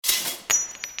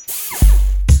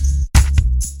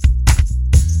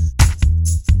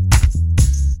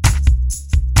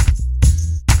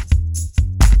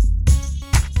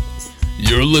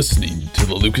listening to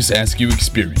the Lucas Askew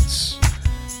Experience.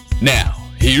 Now,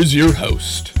 here's your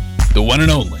host, the one and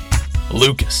only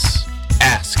Lucas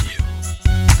Askew.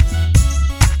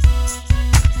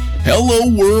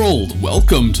 Hello world,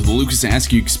 welcome to the Lucas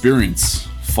Askew Experience.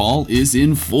 Fall is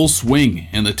in full swing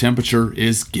and the temperature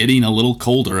is getting a little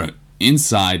colder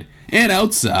inside and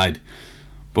outside.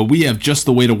 But we have just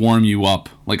the way to warm you up,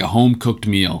 like a home-cooked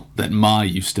meal that Ma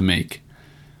used to make.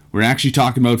 We're actually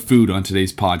talking about food on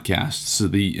today's podcast, so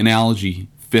the analogy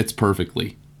fits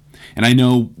perfectly. And I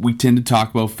know we tend to talk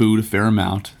about food a fair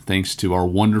amount, thanks to our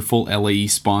wonderful LAE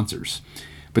sponsors.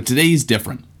 But today is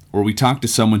different, where we talk to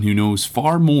someone who knows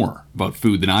far more about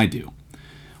food than I do.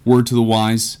 Word to the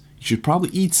wise, you should probably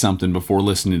eat something before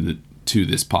listening to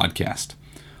this podcast.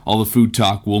 All the food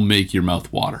talk will make your mouth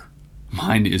water.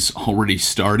 Mine is already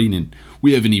starting and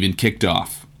we haven't even kicked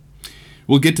off.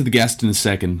 We'll get to the guest in a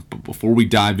second, but before we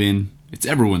dive in, it's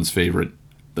everyone's favorite.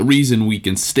 The reason we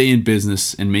can stay in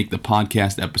business and make the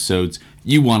podcast episodes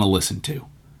you want to listen to.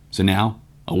 So now,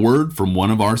 a word from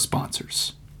one of our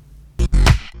sponsors.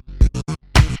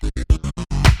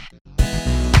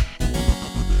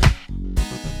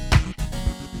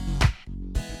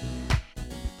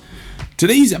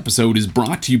 Today's episode is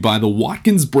brought to you by the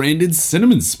Watkins branded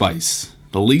cinnamon spice,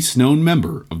 the least known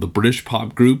member of the British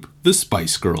pop group, the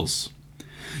Spice Girls.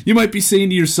 You might be saying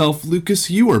to yourself, Lucas,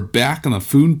 you are back on the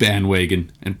food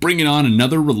bandwagon and bringing on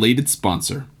another related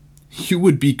sponsor. You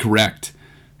would be correct,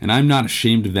 and I'm not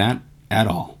ashamed of that at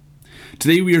all.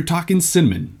 Today we are talking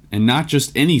cinnamon, and not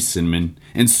just any cinnamon,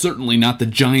 and certainly not the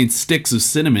giant sticks of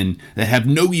cinnamon that have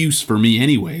no use for me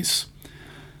anyways.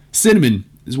 Cinnamon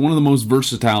is one of the most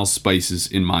versatile spices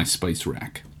in my spice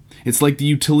rack. It's like the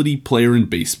utility player in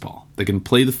baseball that can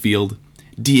play the field,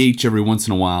 DH every once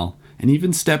in a while, and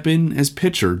even step in as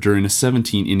pitcher during a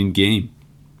 17-inning game.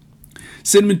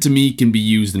 Cinnamon to me can be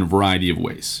used in a variety of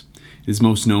ways. It is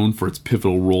most known for its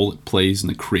pivotal role it plays in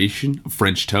the creation of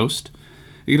French toast.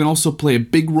 It can also play a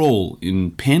big role in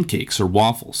pancakes or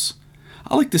waffles.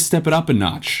 I like to step it up a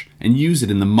notch and use it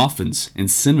in the muffins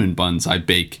and cinnamon buns I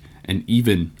bake, and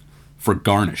even for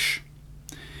garnish.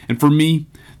 And for me,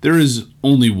 there is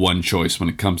only one choice when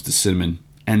it comes to cinnamon,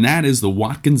 and that is the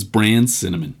Watkins brand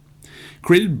cinnamon.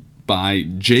 Created by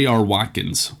J.R.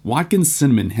 Watkins, Watkins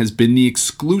Cinnamon has been the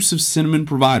exclusive cinnamon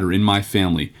provider in my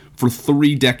family for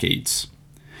 3 decades.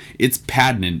 Its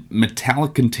patented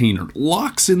metallic container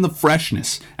locks in the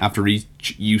freshness after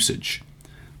each usage.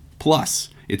 Plus,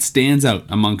 it stands out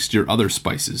amongst your other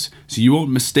spices, so you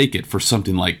won't mistake it for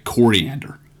something like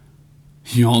coriander.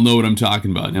 You all know what I'm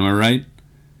talking about, am I right?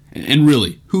 And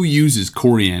really, who uses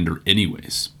coriander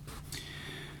anyways?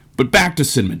 But back to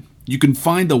cinnamon. You can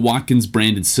find the Watkins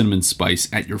branded cinnamon spice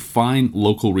at your fine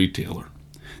local retailer.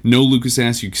 No Lucas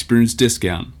Askew Experience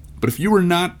discount, but if you are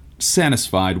not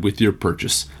satisfied with your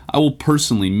purchase, I will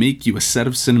personally make you a set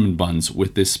of cinnamon buns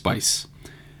with this spice.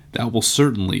 That will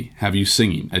certainly have you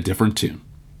singing a different tune.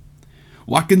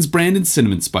 Watkins branded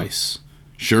cinnamon spice.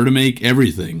 Sure to make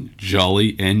everything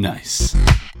jolly and nice.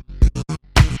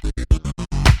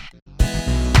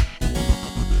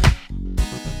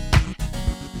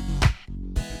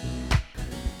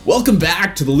 Welcome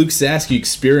back to the Lucas Askew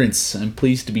Experience. I'm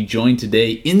pleased to be joined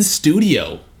today in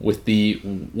studio with the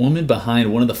woman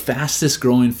behind one of the fastest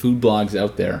growing food blogs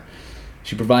out there.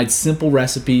 She provides simple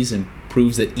recipes and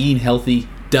proves that eating healthy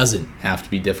doesn't have to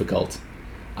be difficult.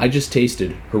 I just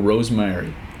tasted her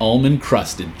rosemary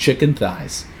almond-crusted chicken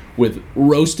thighs with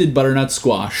roasted butternut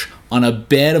squash on a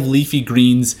bed of leafy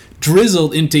greens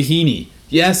drizzled in tahini.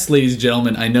 Yes, ladies and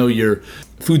gentlemen, I know your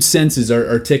food senses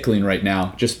are tickling right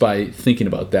now just by thinking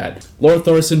about that. Laura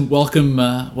Thorson, welcome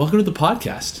to the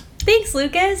podcast. Thanks,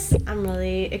 Lucas. I'm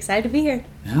really excited to be here.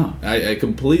 Yeah, I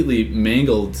completely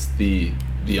mangled the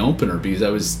opener because I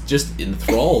was just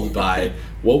enthralled by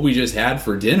what we just had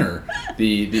for dinner.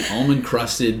 The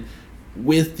almond-crusted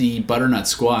with the butternut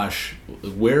squash.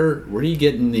 Where are you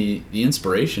getting the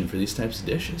inspiration for these types of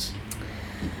dishes?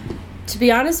 To be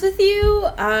honest with you,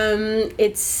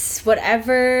 it's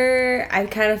whatever I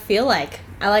kind of feel like.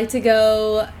 I like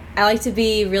to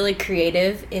be really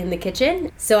creative in the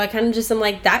kitchen. So I kind of just am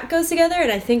like, that goes together,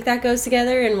 and I think that goes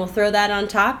together, and we'll throw that on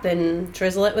top and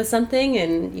drizzle it with something,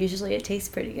 and usually it tastes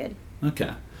pretty good. Okay.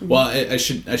 Mm-hmm. Well, I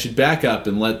should back up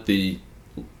and let the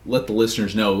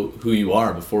listeners know who you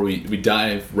are before we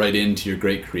dive right into your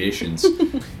great creations.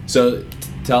 So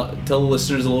tell the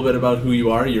listeners a little bit about who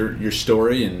you are, your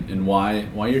story, and why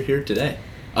you're here today.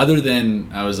 Other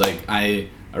than I was like, I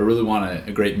I really want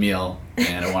a great meal,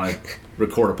 and I want to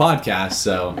record a podcast.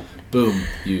 So, boom,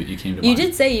 you came to mind. You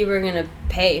did say you were going to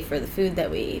pay for the food that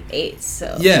we ate,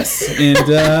 so. Yes, and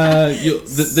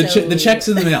the check's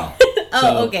in the mail.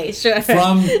 Oh, okay, sure.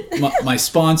 From my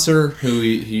sponsor, who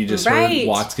you just Right. heard,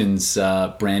 Watkins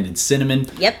branded cinnamon.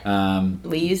 Yep.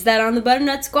 We used that on the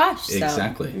butternut squash. So.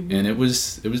 Exactly, and it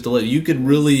was delicious. You could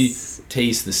really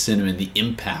taste the cinnamon, the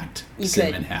impact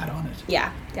cinnamon had on it.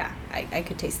 Yeah, I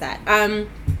could taste that.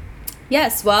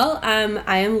 Yes, well,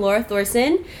 I am Laura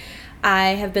Thorson. I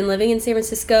have been living in San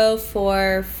Francisco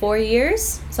for 4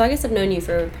 years, so I guess I've known you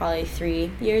for probably 3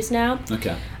 years now.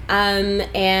 Okay.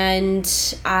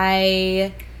 And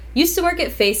I used to work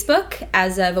at Facebook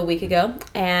as of a week ago,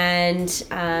 and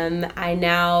I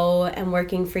now am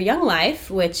working for Young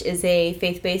Life, which is a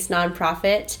faith-based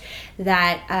nonprofit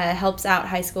that helps out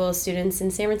high school students in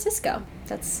San Francisco.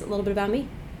 That's a little bit about me.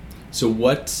 So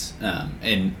what,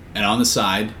 and on the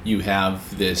side, you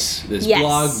have this Yes.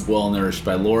 blog, Well Nourished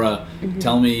by Laura. Mm-hmm.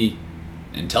 Tell me,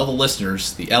 and tell the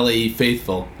listeners, the LA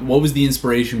faithful, what was the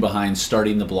inspiration behind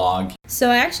starting the blog? So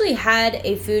I actually had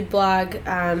a food blog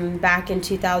back in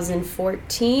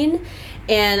 2014,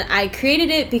 and I created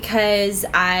it because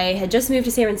I had just moved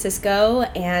to San Francisco,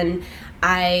 and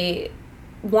I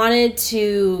wanted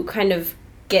to kind of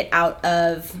get out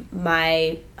of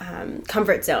my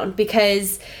comfort zone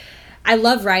because I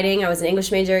love writing. I was an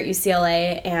English major at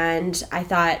UCLA, and I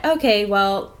thought, okay,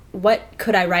 well, what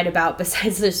could I write about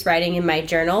besides just writing in my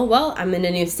journal? Well, I'm in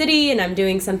a new city, and I'm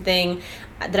doing something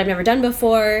that I've never done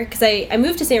before, because I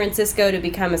moved to San Francisco to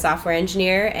become a software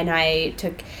engineer, and I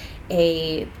took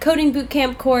a coding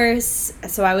bootcamp course,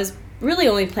 so I was really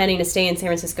only planning to stay in San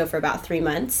Francisco for about 3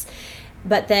 months.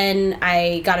 But then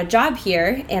I got a job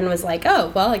here and was like,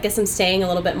 oh, well, I guess I'm staying a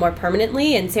little bit more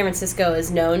permanently. And San Francisco is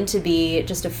known to be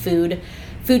just a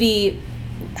foodie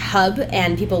hub,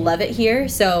 and people love it here.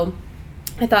 So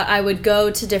I thought I would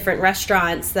go to different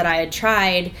restaurants that I had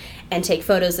tried and take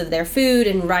photos of their food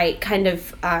and write kind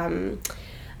of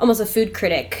almost a food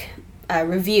critic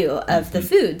review of the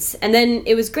foods. And then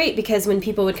it was great because when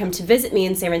people would come to visit me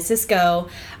in San Francisco,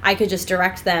 I could just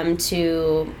direct them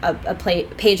to a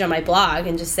page on my blog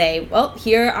and just say, well,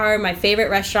 here are my favorite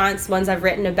restaurants, ones I've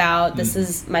written about. This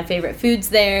is my favorite foods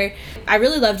there. I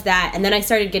really loved that. And then I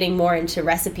started getting more into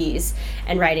recipes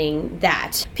and writing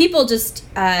that. People just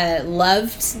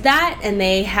loved that, and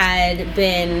they had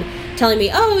been telling me,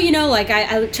 oh, like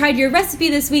I tried your recipe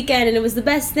this weekend and it was the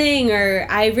best thing, or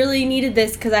I really needed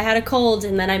this because I had a cold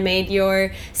and then I made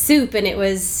your soup and it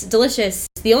was delicious.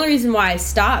 The only reason why I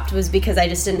stopped was because I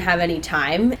just didn't have any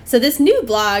time. So this new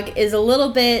blog is a little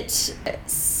bit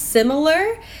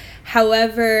similar.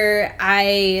 However,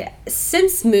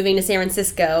 since moving to San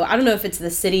Francisco, I don't know if it's the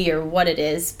city or what it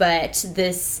is, but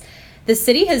the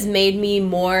city has made me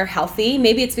more healthy.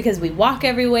 Maybe it's because we walk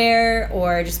everywhere,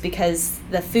 or just because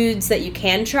the foods that you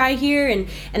can try here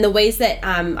and the ways that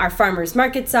our farmers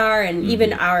markets are, and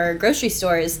even our grocery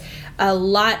stores,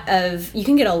 you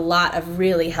can get a lot of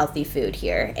really healthy food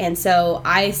here. And so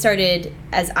I started,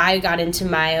 as I got into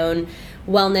my own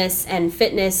wellness and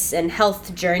fitness and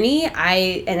health journey,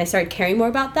 I started caring more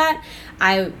about that,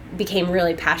 I became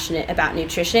really passionate about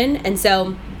nutrition. And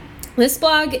so this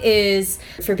blog is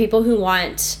for people who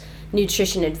want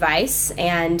nutrition advice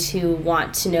and who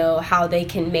want to know how they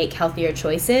can make healthier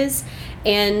choices.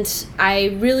 And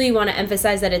I really want to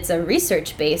emphasize that it's a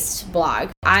research-based blog.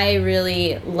 I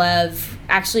really love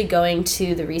actually going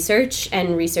to the research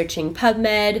and researching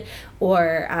PubMed,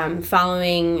 or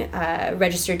following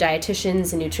registered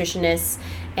dietitians and nutritionists,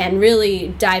 and really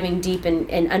diving deep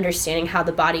in understanding how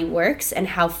the body works and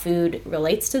how food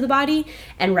relates to the body,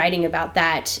 and writing about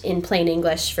that in plain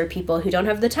English for people who don't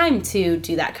have the time to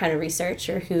do that kind of research,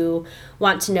 or who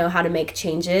want to know how to make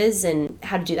changes and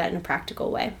how to do that in a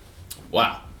practical way.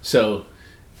 Wow. So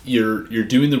you're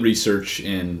doing the research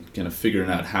and kind of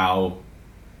figuring out how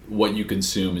what you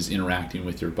consume is interacting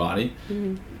with your body.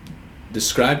 Mm-hmm.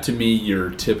 Describe to me your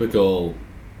typical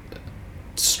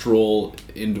stroll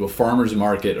into a farmer's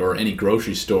market or any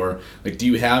grocery store. Like, do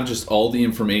you have just all the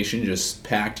information just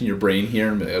packed in your brain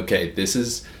here? And okay,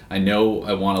 I know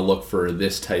I want to look for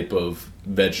this type of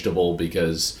vegetable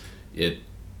because it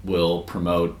will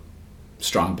promote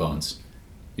strong bones.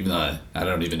 Even though I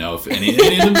don't even know if any of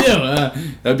them do. That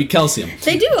would be calcium.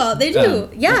 They do.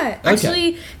 Yeah. Okay.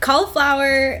 Actually,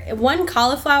 one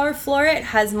cauliflower floret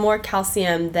has more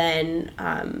calcium than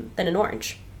an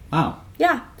orange. Wow.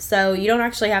 Yeah. So you don't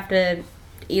actually have to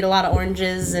eat a lot of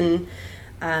oranges and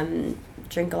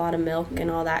drink a lot of milk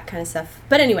and all that kind of stuff.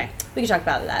 But anyway, we can talk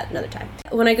about that another time.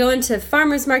 When I go into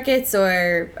farmers markets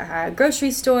or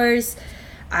grocery stores,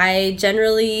 I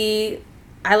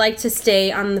like to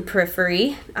stay on the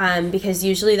periphery because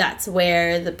usually that's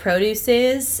where the produce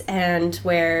is and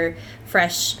where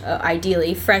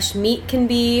ideally fresh meat can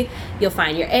be. You'll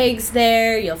find your eggs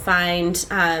there. You'll find,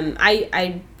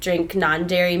 I drink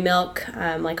non-dairy milk,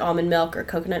 like almond milk or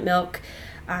coconut milk.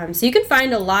 So you can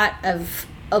find a lot of,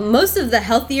 most of the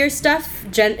healthier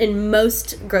stuff in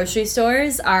most grocery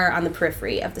stores are on the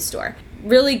periphery of the store.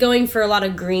 Really going for a lot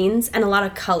of greens and a lot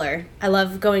of color. I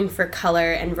love going for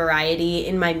color and variety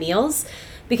in my meals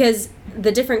because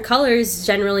the different colors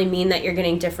generally mean that you're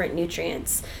getting different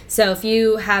nutrients. So if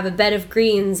you have a bed of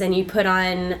greens and you put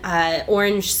on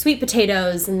orange sweet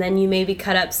potatoes and then you maybe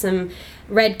cut up some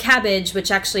red cabbage, which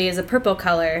actually is a purple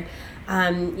color,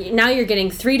 now you're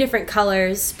getting 3 different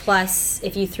colors, plus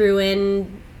if you threw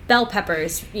in bell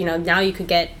peppers, now you could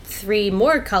get 3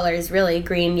 more colors, really,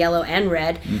 green, yellow, and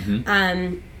red.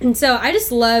 And so I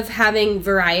just love having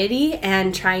variety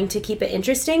and trying to keep it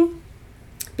interesting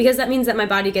because that means that my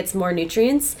body gets more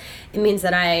nutrients. It means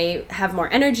that I have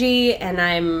more energy and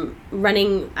I'm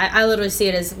running, I literally see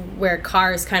it as where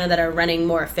cars kind of that are running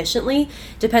more efficiently.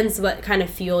 Depends what kind of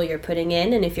fuel you're putting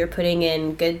in, and if you're putting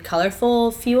in good,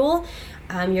 colorful fuel,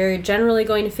 you're generally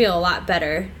going to feel a lot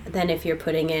better than if you're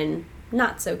putting in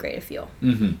not so great a fuel.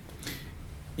 Mm-hmm.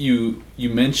 You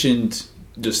mentioned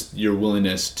just your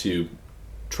willingness to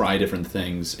try different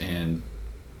things and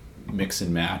mix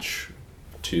and match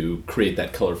to create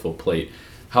that colorful plate.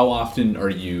 How often are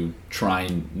you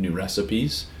trying new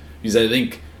recipes? Because I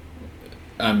think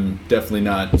I'm definitely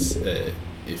not a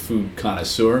food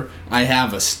connoisseur. I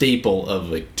have a staple of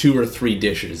like 2 or 3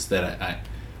 dishes that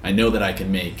I know that I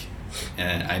can make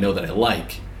and I know that I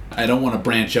like. I don't want to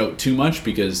branch out too much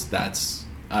because that's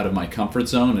out of my comfort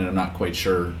zone and I'm not quite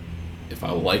sure if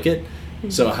I will like it. Mm-hmm.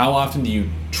 So how often do you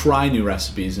try new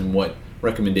recipes, and what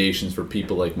recommendations for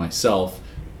people like myself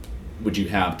would you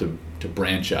have to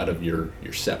branch out of your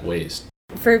set ways?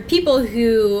 For people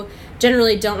who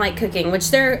generally don't like cooking,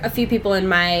 which there are a few people in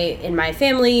my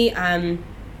family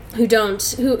who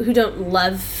don't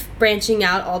love branching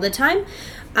out all the time,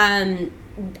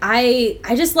 I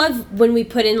just love when we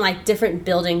put in like different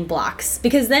building blocks,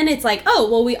 because then it's like, oh,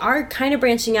 well, we are kind of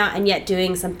branching out and yet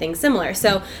doing something similar.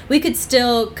 So we could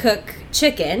still cook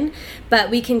chicken, but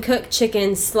we can cook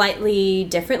chicken slightly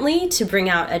differently to bring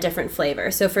out a different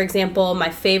flavor. So for example, my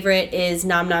favorite is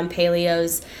Nom Nom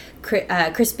Paleo's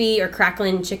crispy or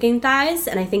crackling chicken thighs,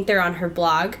 and I think they're on her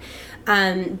blog.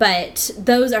 But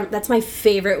that's my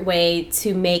favorite way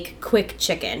to make quick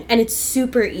chicken, and it's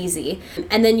super easy.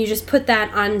 And then you just put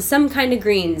that on some kind of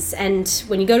greens, and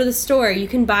when you go to the store, you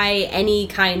can buy any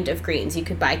kind of greens. You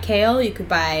could buy kale, you could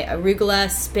buy arugula,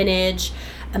 spinach,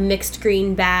 a mixed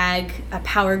green bag, a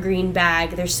power green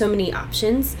bag. There's so many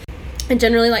options. I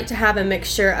generally like to have a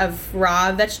mixture of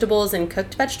raw vegetables and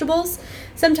cooked vegetables.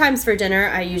 Sometimes for dinner,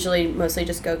 I usually mostly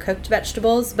just go cooked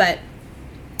vegetables, but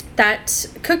that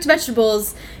cooked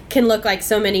vegetables can look like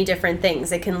so many different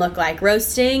things. It can look like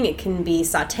roasting. It can be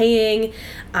sautéing.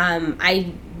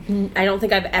 I don't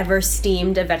think I've ever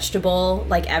steamed a vegetable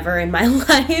like ever in my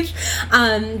life,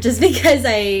 just because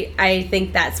I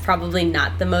think that's probably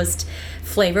not the most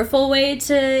flavorful way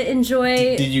to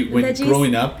enjoy. Did you, when veggies.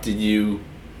 Growing up, did you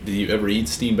ever eat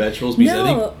steamed vegetables? Because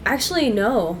No, actually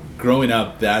no. Growing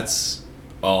up, that's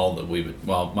all that we would.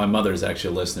 Well, my mother's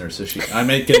actually a listener, so I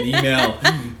might get an email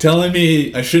telling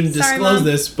me I shouldn't disclose Mom.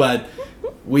 this, but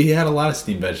we had a lot of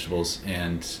steamed vegetables,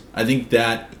 and I think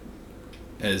that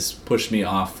has pushed me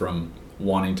off from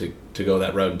wanting to go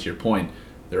that route. And to your point,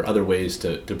 there are other ways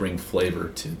to bring flavor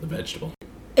to the vegetable.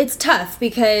 It's tough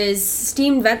because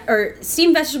steamed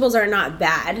vegetables are not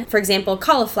bad. For example,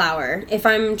 cauliflower. If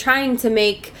I'm trying to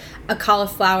make a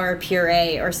cauliflower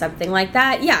puree or something like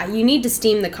that, yeah, you need to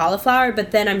steam the cauliflower,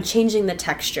 but then I'm changing the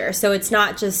texture. So it's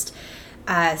not just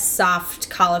soft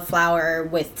cauliflower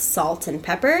with salt and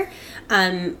pepper.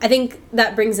 I think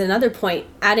that brings another point.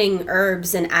 Adding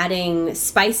herbs and adding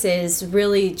spices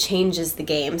really changes the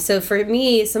game. So for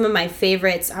me, some of my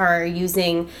favorites are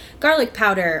using garlic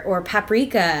powder or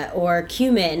paprika or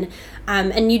cumin.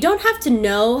 And you don't have to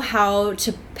know how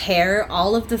to pair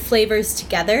all of the flavors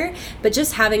together, but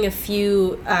just having a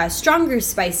few stronger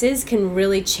spices can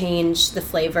really change the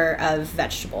flavor of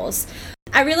vegetables.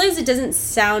 I realize it doesn't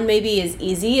sound maybe as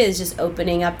easy as just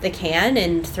opening up the can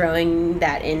and throwing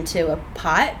that into a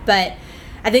pot, but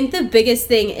I think the biggest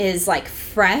thing is like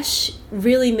fresh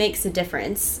really makes a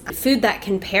difference. Food that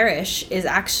can perish is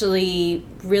actually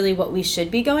really what we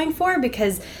should be going for,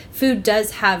 because food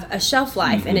does have a shelf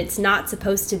life and it's not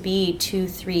supposed to be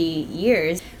 2-3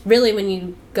 years. Really, when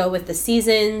you go with the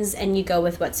seasons and you go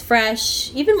with what's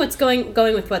fresh, even what's going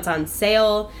with what's on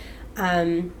sale,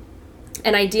 and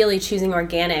ideally choosing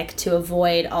organic to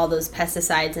avoid all those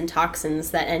pesticides and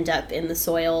toxins that end up in the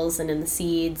soils and in the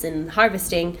seeds and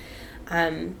harvesting.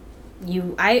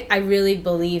 I really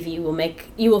believe you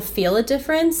will feel a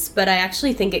difference, but I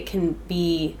actually think it can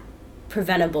be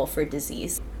preventable for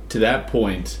disease. To that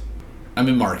point, I'm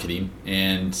in marketing,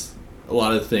 and a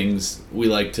lot of things we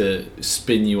like to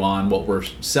spin you on what we're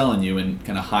selling you and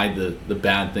kind of hide the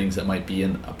bad things that might be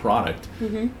in a product.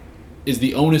 Is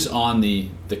the onus on the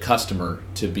customer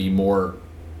to be more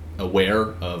aware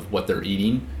of what they're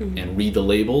eating and read the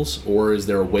labels, or is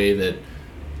there a way that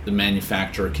the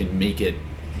manufacturer can make it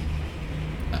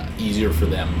easier for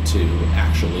them to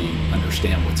actually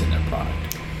understand what's in their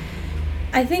product?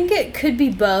 I think it could be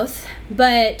both,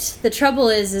 but the trouble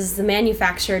is the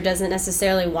manufacturer doesn't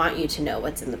necessarily want you to know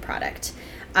what's in the product.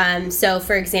 So,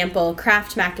 for example,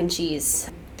 Kraft mac and cheese.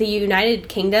 The United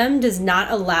Kingdom does not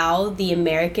allow the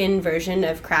American version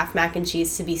of Kraft mac and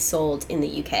cheese to be sold in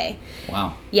the UK.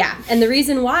 Wow. Yeah, and the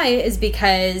reason why is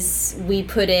because we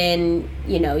put in,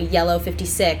 yellow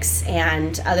 56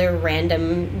 and other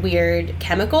random weird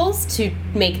chemicals to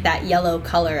make that yellow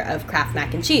color of Kraft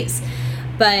mac and cheese.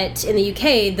 But in the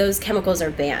UK, those chemicals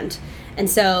are banned. And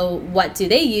so what do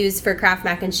they use for Kraft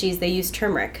mac and cheese? They use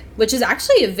turmeric, which is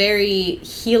actually a very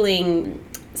healing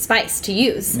spice to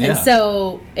use. And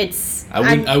so it's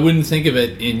I wouldn't think of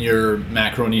it in your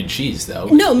macaroni and cheese, though.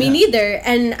 No, me neither.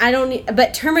 And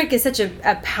but turmeric is such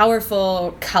a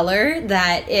powerful color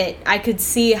that I could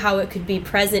see how it could be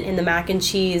present in the mac and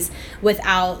cheese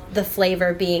without the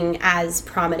flavor being as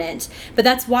prominent. But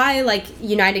that's why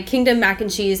United Kingdom mac and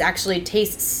cheese actually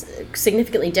tastes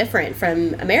significantly different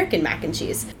from American mac and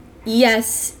cheese.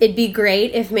 Yes, it'd be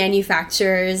great if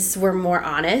manufacturers were more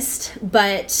honest,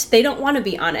 but they don't want to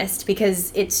be honest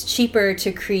because it's cheaper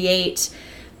to create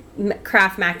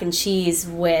Kraft mac and cheese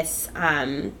with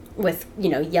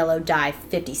yellow dye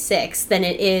 56 than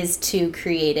it is to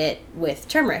create it with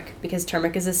turmeric, because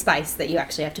turmeric is a spice that you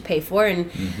actually have to pay for,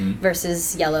 and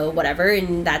versus yellow whatever,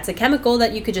 and that's a chemical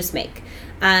that you could just make.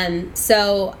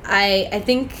 So I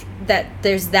think that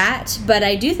there's that, but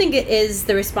I do think it is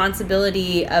the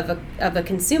responsibility of a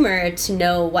consumer to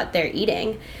know what they're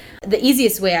eating. The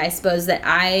easiest way, I suppose, that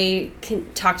I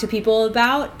can talk to people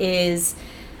about is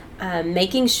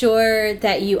making sure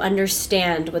that you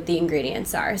understand what the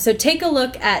ingredients are. So take a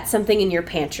look at something in your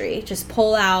pantry. Just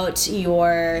pull out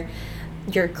your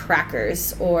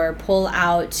crackers or pull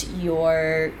out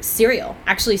your cereal.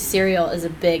 Actually, cereal is a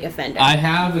big offender. I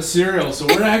have a cereal, so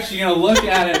we're actually going to look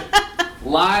at it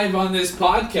live on this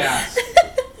podcast.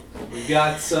 We've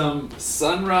got some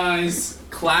Sunrise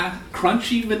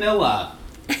Crunchy Vanilla.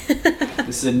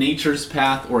 This is a Nature's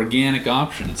Path organic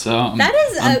option. So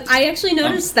I actually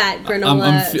noticed that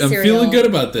granola cereal. I'm feeling good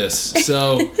about this.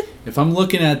 So if I'm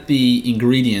looking at the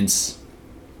ingredients,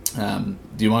 do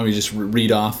you want me to just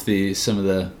read off some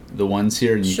of the ones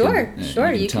here? And you Sure.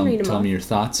 You can read them tell all. me your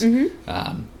thoughts.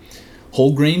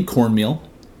 Whole grain cornmeal,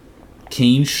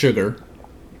 cane sugar,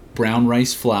 brown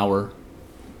rice flour,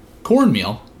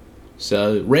 cornmeal.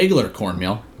 So regular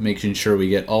cornmeal, making sure we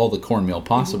get all the cornmeal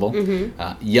possible.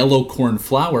 Yellow corn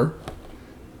flour.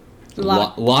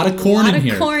 Lot of corn in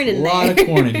here. Lot of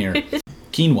corn in here.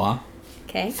 Quinoa.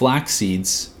 Okay. Flax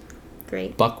seeds.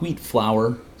 Great. Buckwheat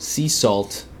flour. Sea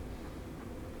salt.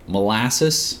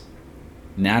 Molasses.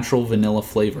 Natural vanilla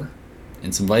flavor.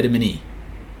 And some vitamin E.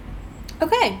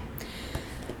 Okay.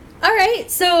 All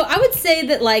right. So I would say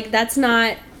that that's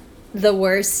not the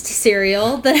worst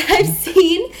cereal that I've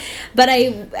seen, but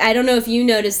I don't know if you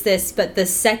noticed this, but the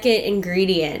second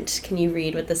ingredient, can you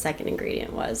read what the second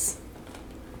ingredient was?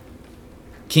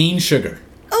 Cane sugar.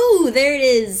 Oh, there it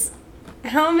is.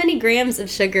 How many grams of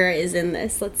sugar is in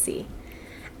this? Let's see.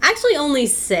 Actually only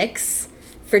 6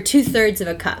 for 2/3 of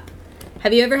a cup.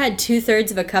 Have you ever had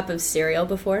 2/3 of a cup of cereal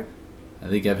before? I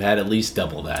think I've had at least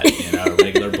double that in a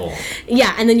regular bowl.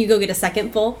 Yeah, and then you go get a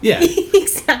second bowl? Yeah.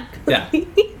 Exactly. Yeah.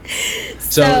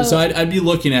 So I'd be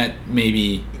looking at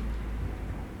maybe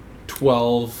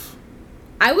 12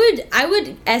 I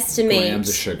would estimate grams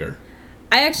of sugar.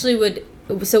 I actually would.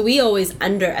 So we always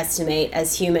underestimate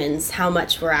as humans how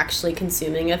much we're actually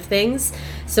consuming of things.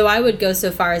 So I would go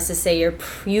so far as to say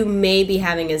you may be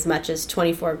having as much as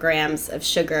 24 grams of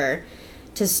sugar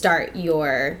to start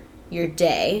your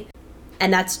day.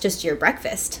 and that's just your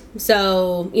breakfast.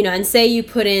 So, and say you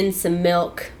put in some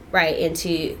milk, right,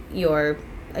 into your,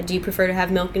 do you prefer to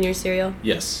have milk in your cereal?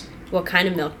 Yes. What kind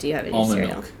of milk do you have in Almond your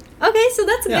cereal? Milk. Okay, so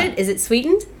that's good. Is it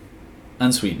sweetened?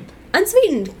 Unsweetened.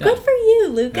 Unsweetened. Yeah. Good for you,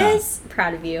 Lucas. Yeah.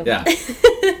 Proud of you. Yeah.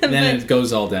 Then it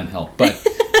goes all downhill. But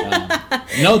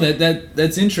no,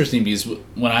 that's interesting, because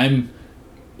when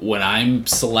I'm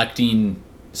selecting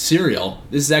cereal,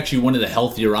 this is actually one of the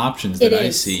healthier options that I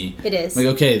see. It is. Like,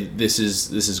 okay, this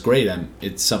is great.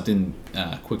 It's something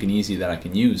quick and easy that I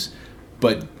can use.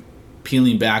 But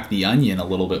peeling back the onion a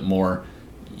little bit more,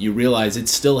 you realize it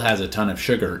still has a ton of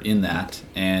sugar in that,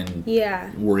 and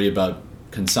worry about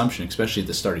consumption, especially at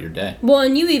the start of your day. Well,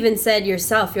 and you even said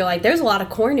yourself, you're like, there's a lot of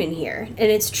corn in here. And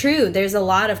it's true, there's a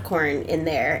lot of corn in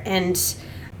there. And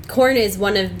corn is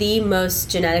one of the most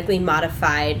genetically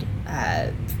modified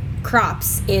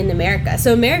crops in America.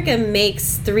 So America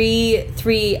makes three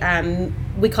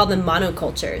we call them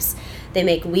monocultures. They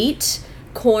make wheat,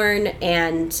 corn,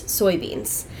 and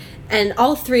soybeans. And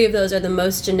all three of those are the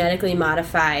most genetically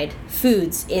modified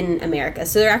foods in America.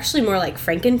 So they're actually more like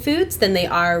Frankenfoods than they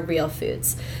are real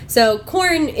foods. So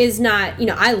corn is not,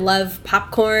 I love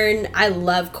popcorn. I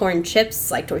love corn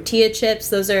chips, like tortilla chips.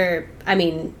 Those are,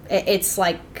 it's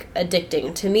like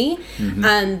addicting to me.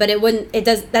 Mm-hmm.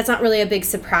 But that's not really a big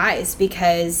surprise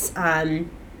because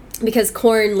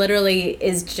corn literally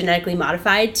is genetically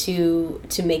modified to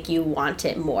make you want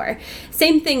it more.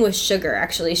 Same thing with sugar,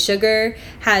 actually. Sugar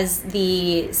has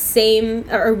the same,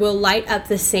 or will light up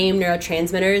the same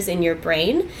neurotransmitters in your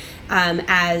brain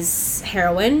as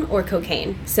heroin or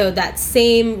cocaine. So that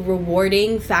same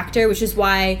rewarding factor, which is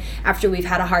why after we've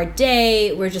had a hard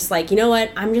day, we're just like, you know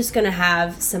what, I'm just going to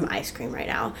have some ice cream right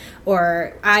now.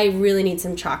 Or I really need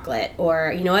some chocolate.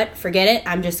 Or, you know what, forget it,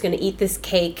 I'm just going to eat this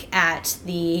cake at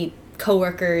the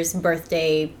coworker's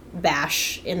birthday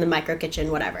bash in the micro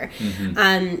kitchen, whatever.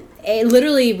 Mm-hmm. It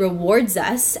literally rewards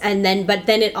us, but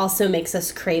then it also makes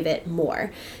us crave it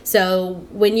more. So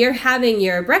when you're having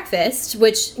your breakfast,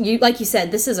 which like you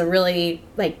said, this is a really,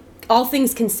 like, all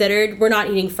things considered, we're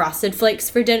not eating Frosted Flakes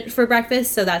for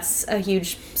breakfast, so that's a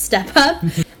huge step up.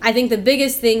 I think the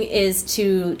biggest thing is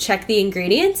to check the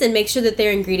ingredients and make sure that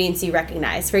they're ingredients you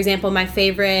recognize. For example, my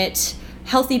favorite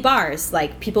healthy bars,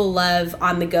 like people love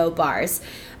on-the-go bars,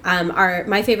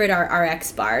 my favorite are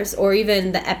RX bars, or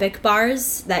even the Epic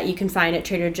bars that you can find at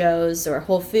Trader Joe's or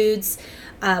Whole Foods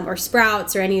or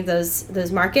Sprouts or any of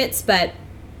those markets. But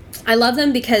I love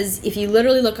them because if you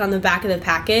literally look on the back of the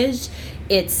package,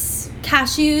 it's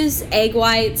cashews, egg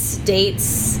whites,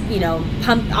 dates,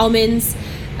 almonds.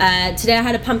 Today I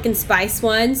had a pumpkin spice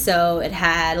one, so it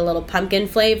had a little pumpkin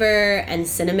flavor and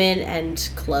cinnamon and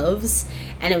cloves,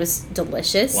 and it was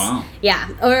delicious. Wow. Yeah.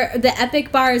 Or the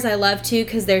Epic bars I love too,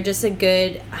 because they're just a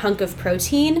good hunk of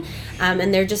protein,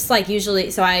 and they're just like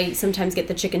usually, so I sometimes get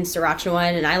the chicken sriracha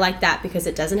one, and I like that because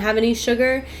it doesn't have any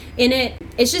sugar in it.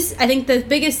 It's just, I think the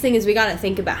biggest thing is we got to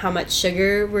think about how much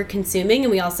sugar we're consuming, and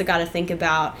we also got to think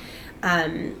about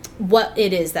what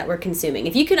it is that we're consuming.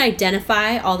 If you can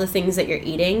identify all the things that you're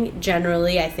eating,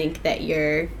 generally I think that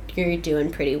you're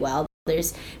doing pretty well.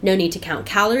 There's no need to count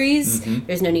calories. Mm-hmm.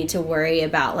 There's no need to worry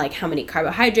about like how many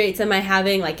carbohydrates am I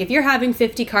having. Like if you're having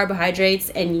 50 carbohydrates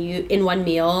and you in one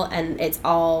meal and it's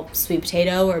all sweet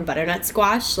potato or butternut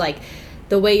squash, like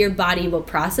the way your body will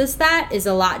process that is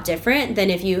a lot different than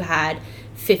if you had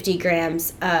 50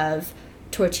 grams of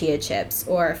tortilla chips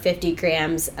or 50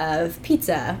 grams of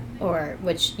pizza, or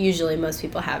which usually most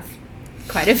people have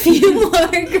quite a few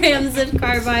more grams of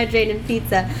carbohydrate in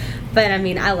pizza. But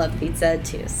I love pizza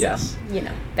too, so yes.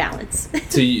 Balance.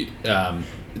 So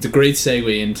it's a great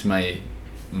segue into my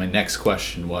next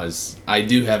question. Was I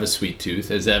do have a sweet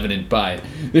tooth, as evident by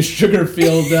the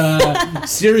sugar-filled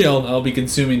cereal I'll be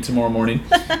consuming tomorrow morning.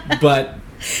 But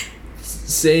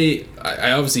say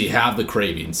I obviously have the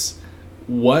cravings.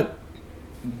 What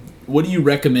do you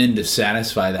recommend to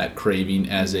satisfy that craving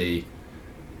as a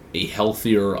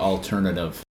healthier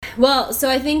alternative? Well, so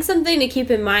I think something to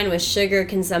keep in mind with sugar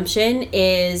consumption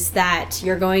is that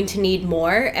you're going to need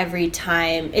more every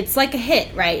time. It's like a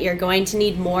hit, right? You're going to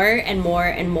need more and more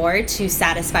and more to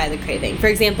satisfy the craving. For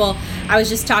example, I was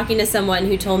just talking to someone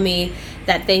who told me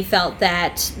that they felt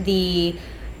that the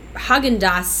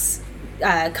Haagen-Dazs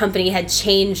company had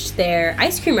changed their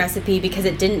ice cream recipe because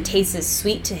it didn't taste as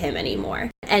sweet to him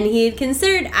anymore. And he had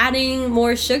considered adding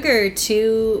more sugar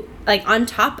to, like, on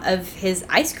top of his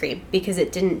ice cream because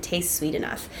it didn't taste sweet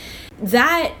enough.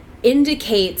 That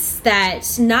indicates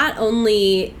that not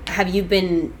only have you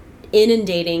been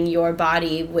inundating your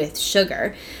body with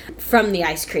sugar from the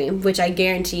ice cream, which I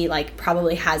guarantee like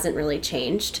probably hasn't really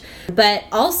changed. But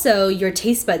also your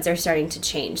taste buds are starting to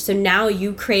change. So now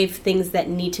you crave things that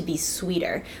need to be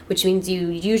sweeter, which means you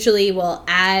usually will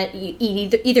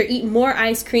either eat more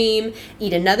ice cream,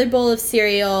 eat another bowl of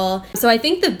cereal. So I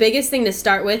think the biggest thing to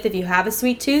start with if you have a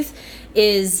sweet tooth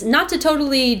is not to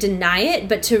totally deny it,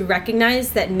 but to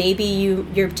recognize that maybe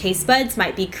your taste buds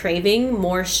might be craving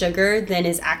more sugar than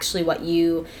is actually what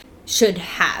you should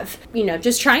have.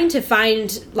 Just trying to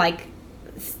find like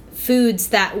foods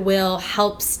that will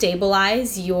help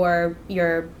stabilize your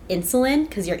insulin,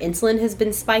 because your insulin has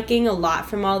been spiking a lot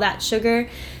from all that sugar.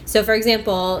 So for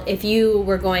example, if you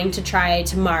were going to try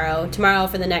tomorrow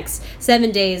for the next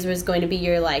 7 days was going to be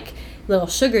your like little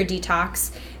sugar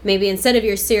detox, maybe instead of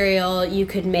your cereal, you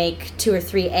could make 2 or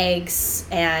 3 eggs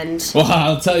and... Well,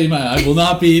 I'll tell you, I will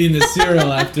not be eating the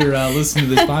cereal after listening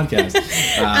to this podcast.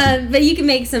 But you can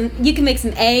make some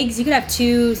eggs. You could have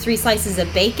 2-3 slices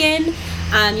of bacon.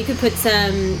 You could put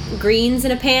some greens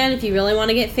in a pan if you really want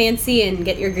to get fancy and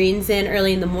get your greens in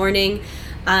early in the morning.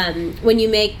 When you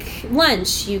make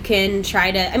lunch, you can try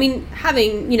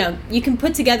to, you can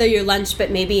put together your lunch,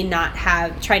 but maybe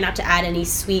try not to add any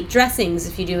sweet dressings.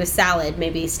 If you do a salad,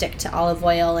 maybe stick to olive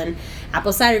oil and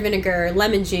apple cider vinegar, or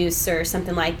lemon juice, or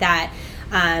something like that.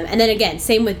 And then again,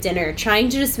 same with dinner, trying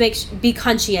to just be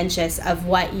conscientious of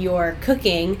what you're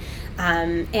cooking,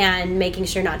 and making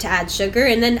sure not to add sugar.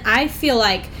 And then I feel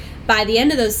like by the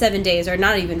end of those 7 days, or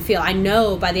not even feel, I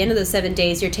know by the end of those 7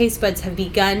 days, your taste buds have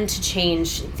begun to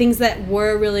change. Things that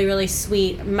were really, really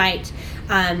sweet that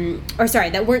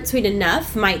weren't sweet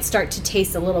enough might start to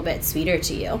taste a little bit sweeter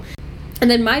to you. And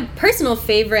then my personal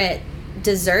favorite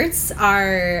desserts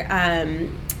are, I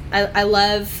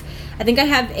think I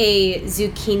have a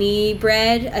zucchini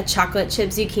bread, a chocolate chip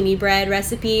zucchini bread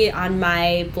recipe on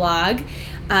my blog.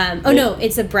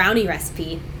 It's a brownie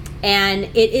recipe. And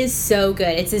it is so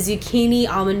good. It's a zucchini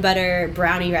almond butter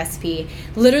brownie recipe.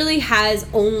 Literally has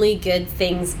only good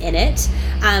things in it.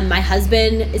 My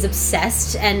husband is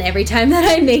obsessed, and every time that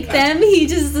I make them, he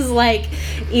just is like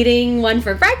eating one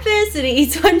for breakfast and he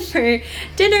eats one for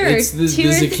dinner. It's the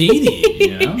zucchini,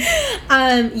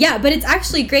 Yeah, but it's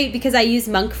actually great because I use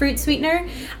monk fruit sweetener.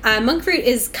 Monk fruit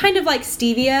is kind of like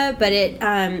stevia, but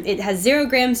it has 0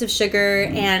 grams of sugar,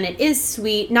 and it is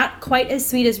sweet. Not quite as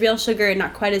sweet as real sugar, and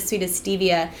not quite as sweet as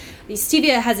stevia.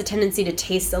 Stevia has a tendency to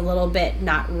taste a little bit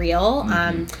not real,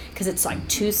 because it's like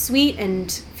too sweet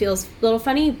and feels a little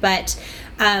funny. But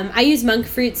I use monk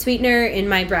fruit sweetener in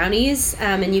my brownies,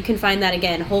 and you can find that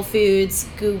again, Whole Foods.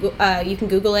 Google, you can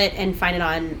Google it and find it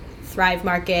on Thrive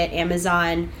Market,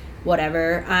 Amazon,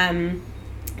 whatever.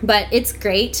 But it's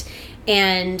great.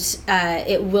 And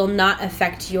it will not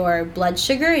affect your blood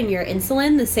sugar and your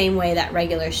insulin the same way that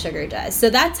regular sugar does. So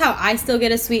that's how I still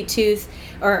get a sweet tooth,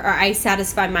 or I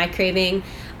satisfy my craving.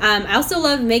 I also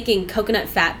love making coconut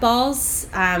fat balls,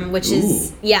 which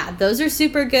is, those are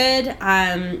super good.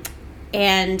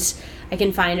 And I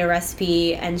can find a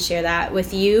recipe and share that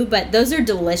with you, but those are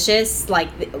delicious. Like,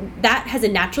 that has a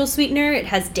natural sweetener. It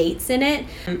has dates in it.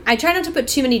 I try not to put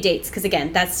too many dates because,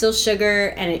 again, that's still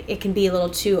sugar and it can be a little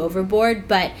too overboard,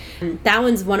 but that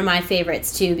one's one of my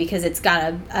favorites too because it's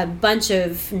got a bunch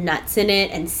of nuts in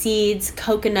it and seeds,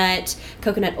 coconut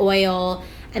oil,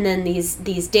 and then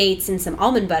these dates and some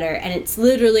almond butter, and it's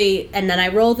literally, and then I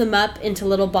roll them up into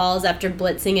little balls after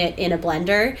blitzing it in a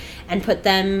blender and put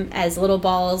them as little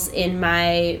balls in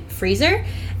my freezer,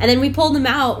 and then we pull them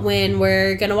out when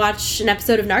we're gonna watch an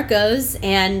episode of Narcos.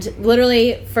 And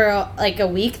literally for like a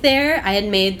week there, I had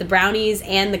made the brownies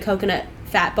and the coconut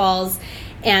fat balls,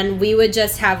 and we would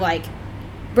just have like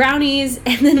brownies,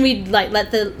 and then we'd like let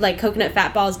the like coconut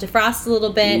fat balls defrost a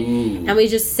little bit. Ooh. And we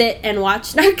just sit and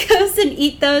watch Narcos and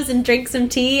eat those and drink some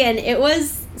tea, and it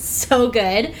was so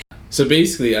good. So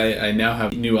basically I now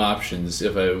have new options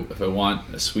if I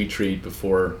want a sweet treat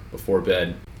before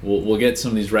bed. We'll get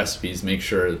some of these recipes, make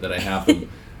sure that I have them.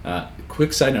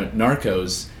 Quick side note,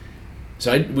 Narcos.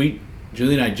 So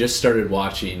Julie and I just started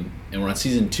watching, and we're on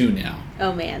season 2 now.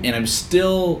 Oh, man. And I'm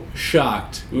still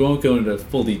shocked. We won't go into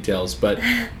full details, but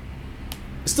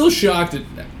still shocked at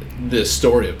the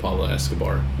story of Pablo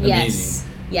Escobar. Amazing.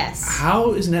 Yes.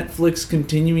 How is Netflix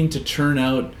continuing to churn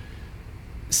out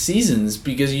seasons?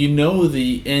 Because you know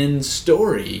the end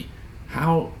story.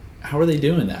 How are they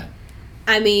doing that?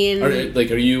 I mean... Are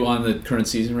you on the current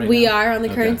season right now? We are on the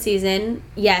current season.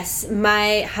 Yes.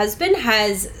 My husband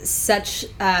has such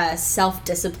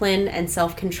self-discipline and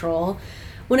self-control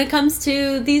when it comes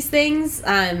to these things.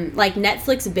 Like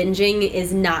Netflix binging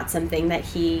is not something that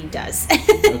he does.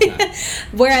 Okay.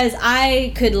 Whereas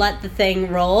I could let the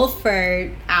thing roll for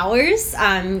hours.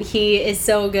 He is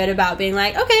so good about being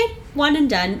like, okay, one and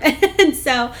done. And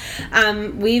so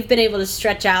we've been able to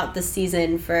stretch out the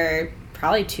season for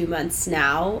probably 2 months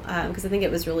now, because I think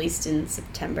it was released in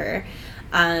September.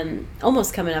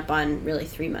 Almost coming up on really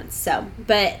 3 months. So,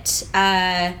 but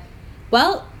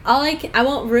well, I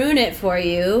won't ruin it for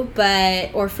you,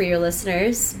 or for your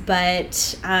listeners,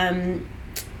 but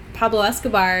Pablo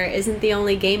Escobar isn't the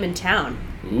only game in town.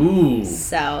 Ooh.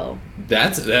 So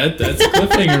that's a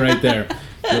cliffhanger right there.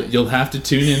 You'll have to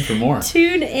tune in for more.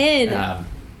 Tune in.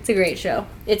 It's a great show.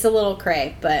 It's a little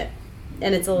cray,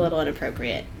 and it's a little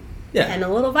inappropriate. Yeah. And a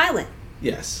little violent.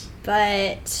 Yes.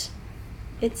 But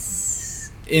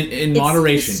it's in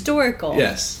moderation. Historical.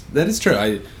 Yes, that is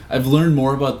true. I've learned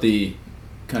more about the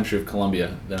country of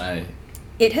Colombia than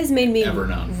it has made me ever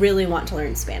known. Really want to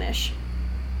learn Spanish.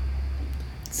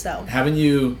 So haven't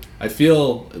you? I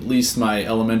feel at least my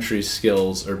elementary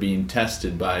skills are being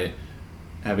tested by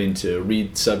having to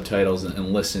read subtitles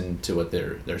and listen to what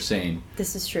they're saying.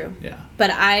 This is true. Yeah.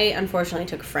 But I unfortunately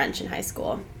took French in high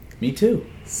school. Me too.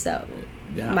 So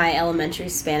yeah. My elementary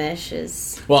Spanish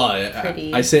is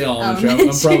pretty I say elementary. I'm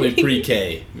probably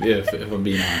pre-K if I'm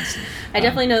being honest. I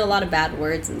definitely know a lot of bad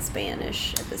words in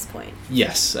Spanish at this point.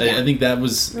 Yes. Yeah. I think that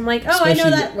was... I'm like, I know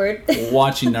that word.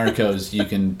 Watching Narcos, you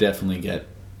can definitely get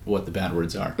what the bad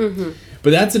words are. Mm-hmm.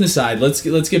 But that's an aside. Let's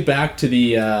get back to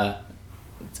the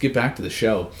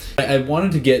show. I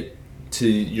wanted to get to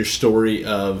your story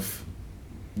of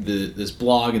this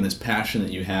blog and this passion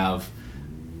that you have.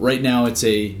 Right now, it's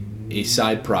a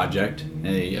side project,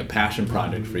 a passion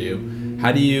project for you.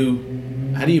 How do you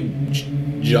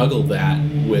juggle that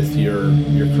with your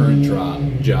current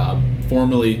job,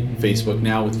 formerly Facebook,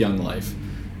 now with Young Life?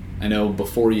 I know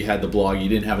before you had the blog, you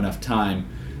didn't have enough time.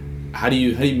 How do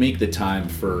you make the time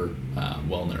for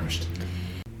Well Nourished?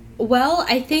 Well,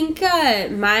 I think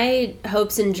my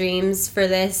hopes and dreams for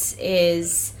this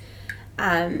is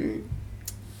honestly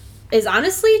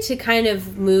to kind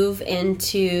of move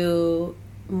into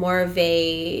more of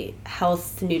a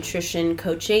health nutrition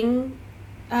coaching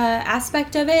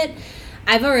aspect of it.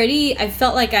 I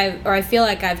feel like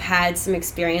I've had some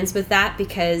experience with that,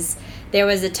 because there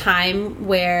was a time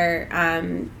where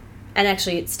and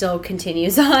actually it still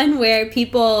continues on, where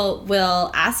people will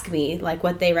ask me like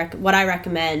what I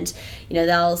recommend. You know,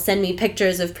 they'll send me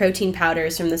pictures of protein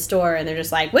powders from the store, and they're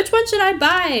just like, which one should I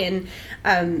buy?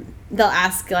 And they'll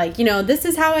ask like, you know, this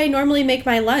is how I normally make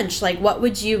my lunch. Like, what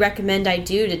would you recommend I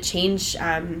do to change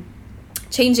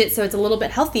it so it's a little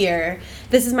bit healthier?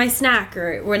 This is my snack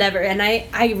or whatever. And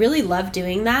I really love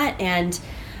doing that. And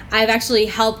I've actually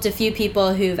helped a few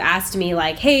people who've asked me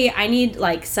like, hey, I need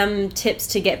like some tips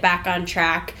to get back on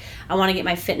track. I want to get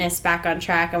my fitness back on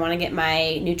track. I want to get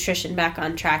my nutrition back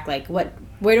on track. Like,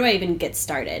 where do I even get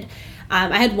started?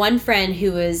 I had one friend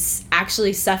who was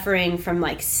actually suffering from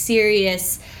like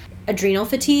serious adrenal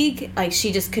fatigue. Like,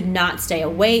 she just could not stay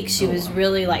awake. She was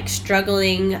really like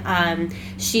struggling.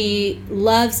 She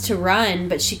loves to run,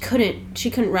 but she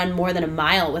couldn't run more than a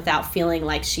mile without feeling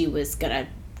like she was gonna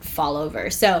fall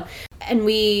over. So, and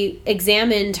we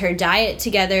examined her diet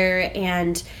together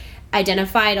and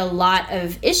identified a lot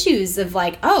of issues of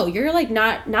like, oh, you're like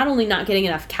not only not getting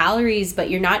enough calories, but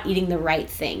you're not eating the right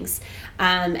things.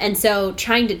 And so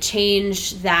trying to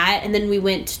change that. And then we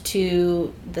went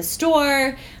to the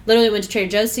store, literally went to Trader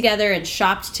Joe's together and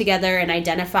shopped together and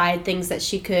identified things that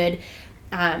she could,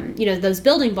 those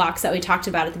building blocks that we talked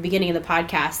about at the beginning of the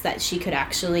podcast that she could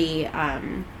actually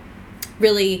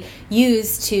really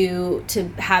use to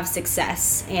have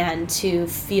success and to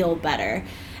feel better.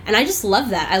 And I just love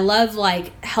that. I love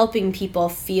like helping people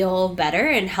feel better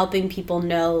and helping people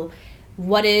know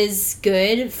what is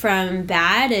good from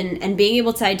bad, and being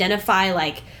able to identify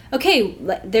like, okay,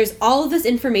 there's all of this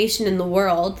information in the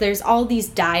world, there's all these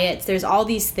diets, there's all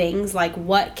these things, like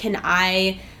what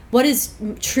is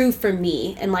true for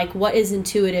me, and like what is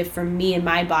intuitive for me and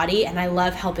my body. And I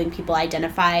love helping people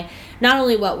identify not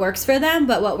only what works for them,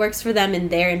 but what works for them in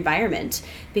their environment.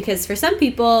 Because for some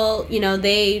people,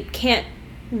 they can't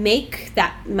make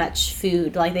that much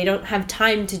food, like they don't have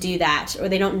time to do that, or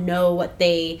they don't know what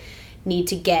they need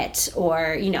to get,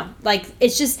 or like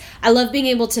it's just, I love being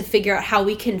able to figure out how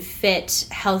we can fit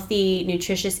healthy,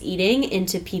 nutritious eating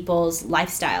into people's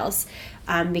lifestyles,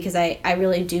 because I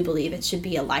really do believe it should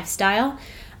be a lifestyle.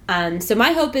 So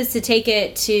my hope is to take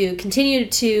it to continue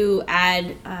to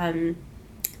add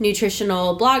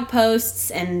nutritional blog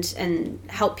posts and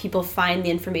help people find the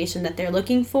information that they're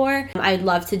looking for. I'd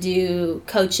love to do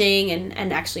coaching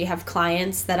and actually have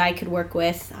clients that I could work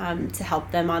with to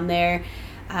help them on their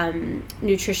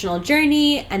nutritional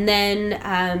journey. And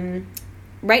then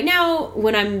right now,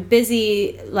 when I'm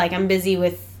busy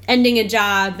with ending a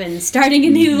job and starting a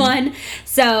new one.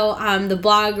 So the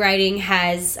blog writing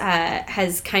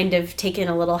has kind of taken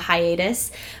a little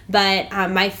hiatus. But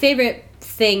my favorite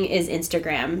thing is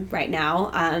Instagram right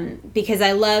now because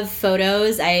I love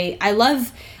photos. I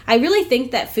really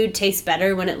think that food tastes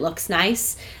better when it looks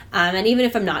nice. And even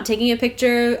if I'm not taking a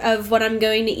picture of what I'm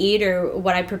going to eat or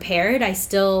what I prepared, I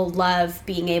still love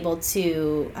being able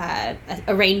to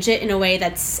arrange it in a way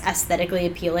that's aesthetically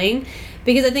appealing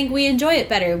because I think we enjoy it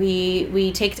better.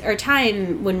 We take our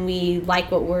time when we like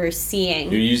what we're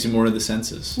seeing. You're using more of the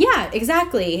senses. Yeah,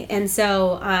 exactly. And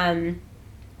so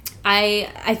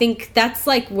I think that's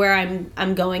like where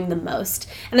I'm going the most.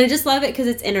 And I just love it because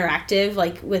it's interactive,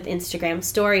 like with Instagram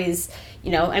stories.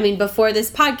 Before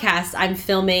this podcast, I'm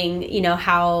filming,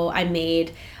 how I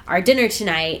made our dinner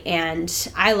tonight.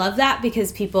 And I love that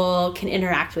because people can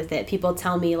interact with it. People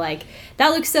tell me like, that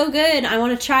looks so good. I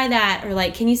want to try that. Or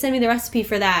like, can you send me the recipe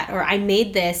for that? Or I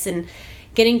made this. And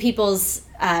getting people's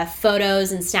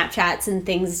photos and Snapchats and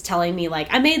things telling me like,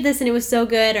 I made this and it was so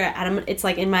good. Or it's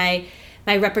like in my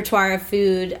repertoire of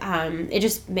food. It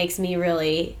just makes me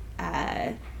really,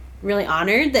 really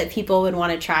honored that people would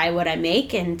want to try what I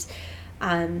make. And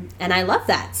I love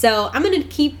that. So I'm going to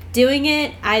keep doing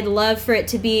it. I'd love for it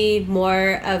to be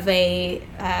more of a,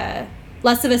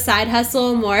 less of a side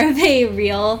hustle, more of a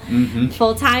real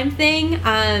full-time thing.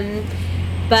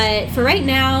 But for right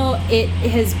now, it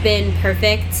has been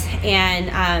perfect. And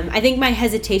I think my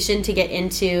hesitation to get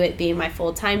into it being my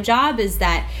full-time job is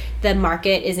that the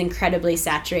market is incredibly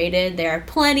saturated. There are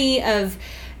plenty of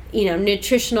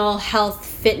nutritional health,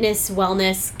 fitness,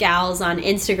 wellness gals on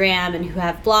Instagram and who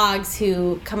have blogs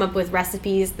who come up with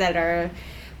recipes that are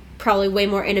probably way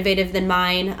more innovative than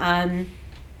mine.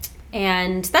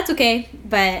 And that's okay,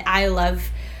 but I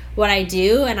love what I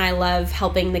do and I love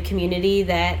helping the community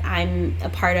that I'm a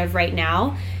part of right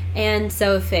now. And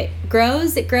so if it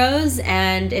grows, it grows.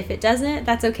 And if it doesn't,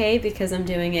 that's okay because I'm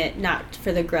doing it not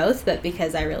for the growth, but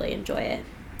because I really enjoy it.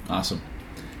 Awesome.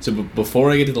 So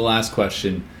before I get to the last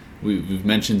question, we've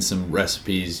mentioned some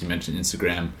recipes. You mentioned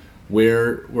Instagram.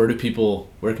 Where can people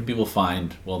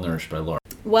find Well Nourished by Laura?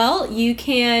 Well, you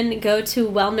can go to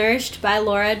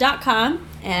wellnourishedbylaura.com,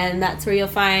 and that's where you'll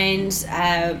find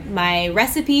my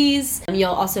recipes.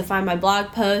 You'll also find my blog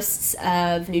posts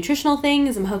of nutritional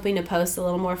things. I'm hoping to post a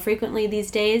little more frequently these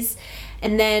days.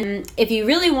 And then if you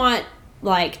really want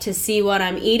to see what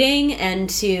I'm eating and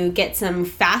to get some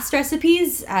fast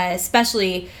recipes,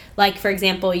 especially for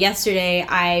example, yesterday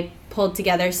I pulled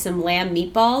together some lamb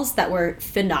meatballs that were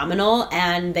phenomenal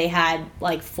and they had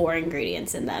 4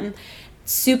 ingredients in them.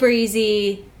 Super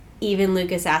easy. Even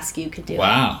Lucas Askew could do it.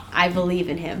 Wow. I believe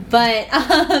in him. But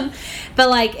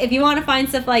if you want to find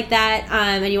stuff like that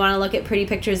and you want to look at pretty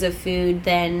pictures of food,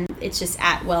 then it's just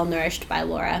at Well Nourished by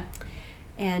Laura.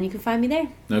 And you can find me there.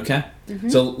 Okay.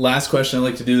 So last question, I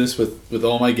like to do this with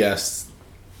all my guests.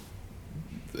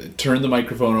 Turn the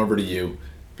microphone over to you.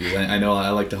 Because I know I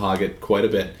like to hog it quite a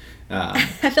bit.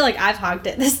 I feel like I've hogged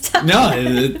it this time. No,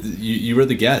 you were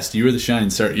the guest. You were the shining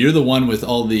star. You're the one with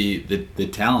all the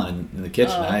talent in the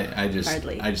kitchen. I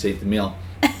just ate the meal.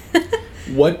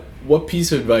 What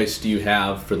piece of advice do you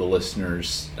have for the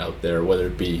listeners out there, whether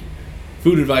it be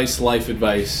food advice, life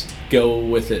advice? Go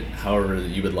with it however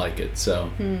you would like it. So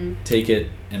take it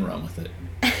and run with it.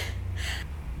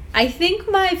 I think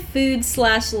my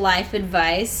food/life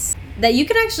advice that you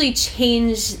can actually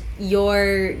change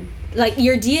your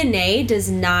DNA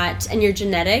does not, and your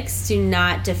genetics do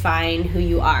not define who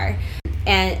you are.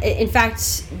 And in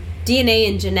fact, DNA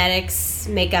and genetics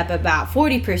make up about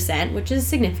 40%, which is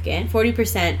significant,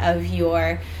 40% of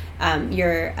your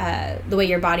the way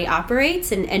your body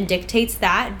operates and dictates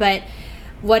that. But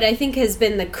what I think has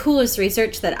been the coolest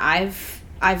research that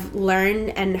I've learned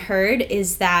and heard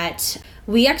is that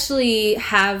we actually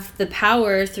have the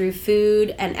power through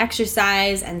food and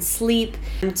exercise and sleep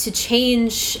to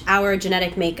change our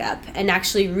genetic makeup and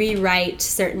actually rewrite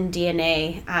certain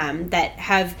DNA that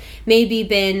have maybe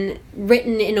been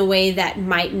written in a way that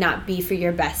might not be for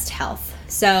your best health.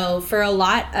 So for a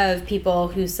lot of people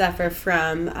who suffer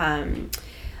from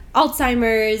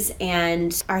Alzheimer's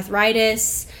and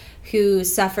arthritis, who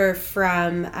suffer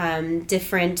from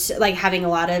different, having a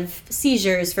lot of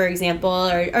seizures, for example,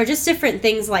 or just different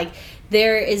things,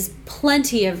 there is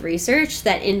plenty of research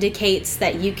that indicates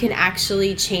that you can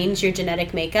actually change your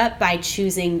genetic makeup by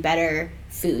choosing better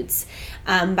foods,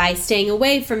 by staying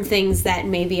away from things that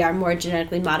maybe are more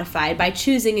genetically modified, by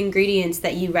choosing ingredients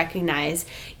that you recognize,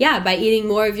 by eating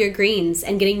more of your greens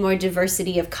and getting more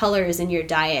diversity of colors in your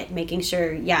diet, making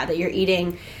sure, that you're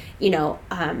eating,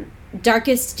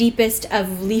 darkest, deepest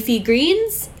of leafy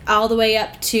greens all the way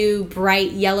up to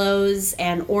bright yellows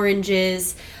and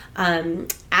oranges,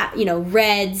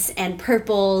 reds and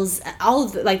purples, all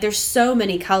of there's so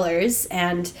many colors,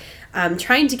 and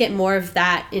trying to get more of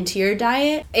that into your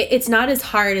diet. It's not as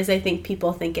hard as I think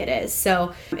people think it is.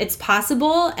 So it's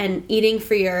possible, and eating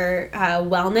for your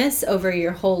wellness over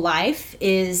your whole life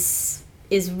is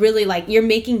really you're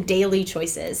making daily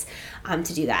choices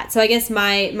to do that. So I guess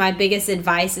my biggest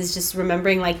advice is just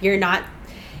remembering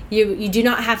you do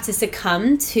not have to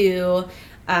succumb to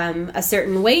a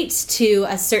certain weight, to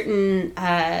a certain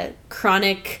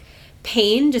chronic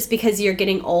pain just because you're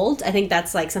getting old. I think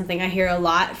that's something I hear a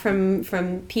lot from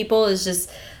people is just,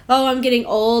 oh, I'm getting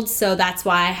old, so that's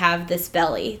why I have this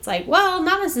belly. It's well,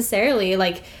 not necessarily,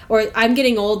 or I'm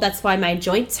getting old, that's why my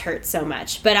joints hurt so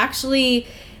much. But actually,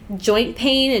 joint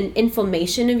pain and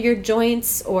inflammation of your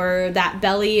joints or that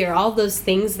belly or all those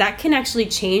things, that can actually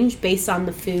change based on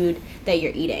the food that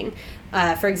you're eating.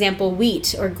 For example,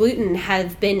 wheat or gluten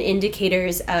have been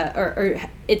indicators,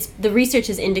 the research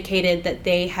has indicated that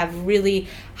they have really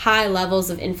high levels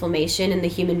of inflammation in the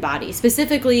human body,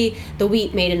 specifically the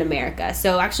wheat made in America.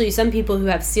 So actually, some people who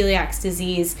have celiac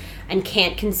disease and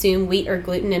can't consume wheat or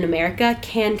gluten in America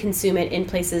can consume it in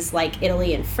places like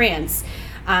Italy and France.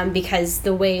 Because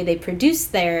the way they produce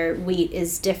their wheat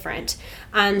is different.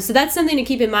 So that's something to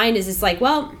keep in mind is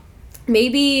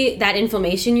maybe that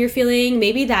inflammation you're feeling,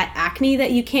 maybe that acne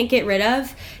that you can't get rid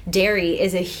of, dairy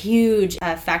is a huge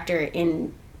factor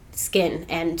in skin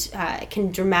and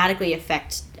can dramatically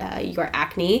affect your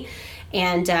acne.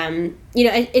 And,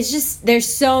 it's just,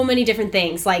 there's so many different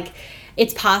things.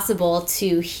 It's possible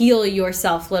to heal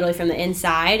yourself literally from the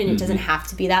inside, and it doesn't have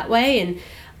to be that way. And,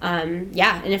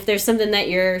 and if there's something that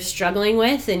you're struggling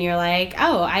with and you're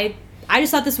I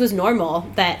just thought this was normal,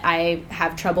 that I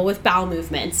have trouble with bowel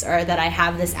movements, or that I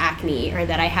have this acne, or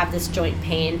that I have this joint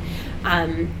pain,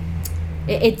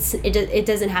 it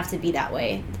doesn't have to be that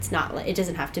way. It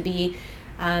doesn't have to be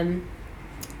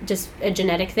just a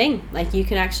genetic thing. You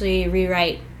can actually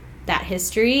rewrite that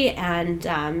history and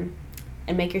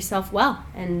make yourself well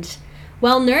and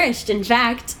well nourished, in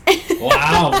fact.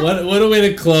 Wow, what a way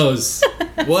to close.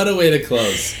 What a way to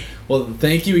close. Well,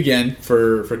 thank you again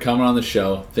for coming on the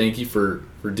show. Thank you for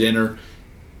dinner,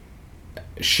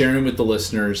 sharing with the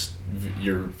listeners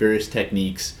your various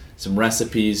techniques, some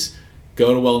recipes.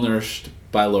 Go to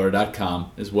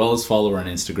wellnourishedbylaura.com, as well as follow her on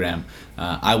Instagram.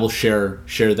 I will share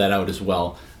that out as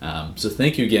well. So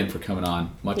thank you again for coming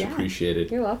on. Much appreciated.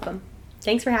 You're welcome.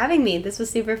 Thanks for having me. This was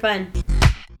super fun.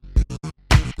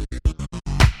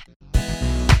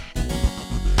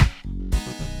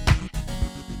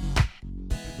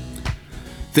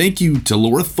 Thank you to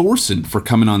Laura Thorson for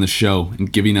coming on the show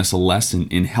and giving us a lesson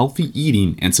in healthy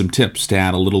eating and some tips to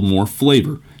add a little more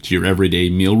flavor to your everyday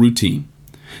meal routine.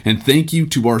 And thank you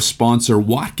to our sponsor,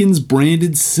 Watkins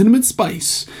Branded Cinnamon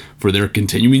Spice, for their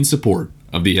continuing support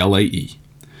of the LAE.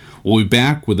 We'll be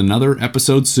back with another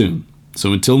episode soon.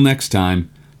 So until next time,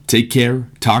 take care,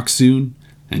 talk soon,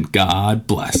 and God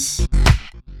bless.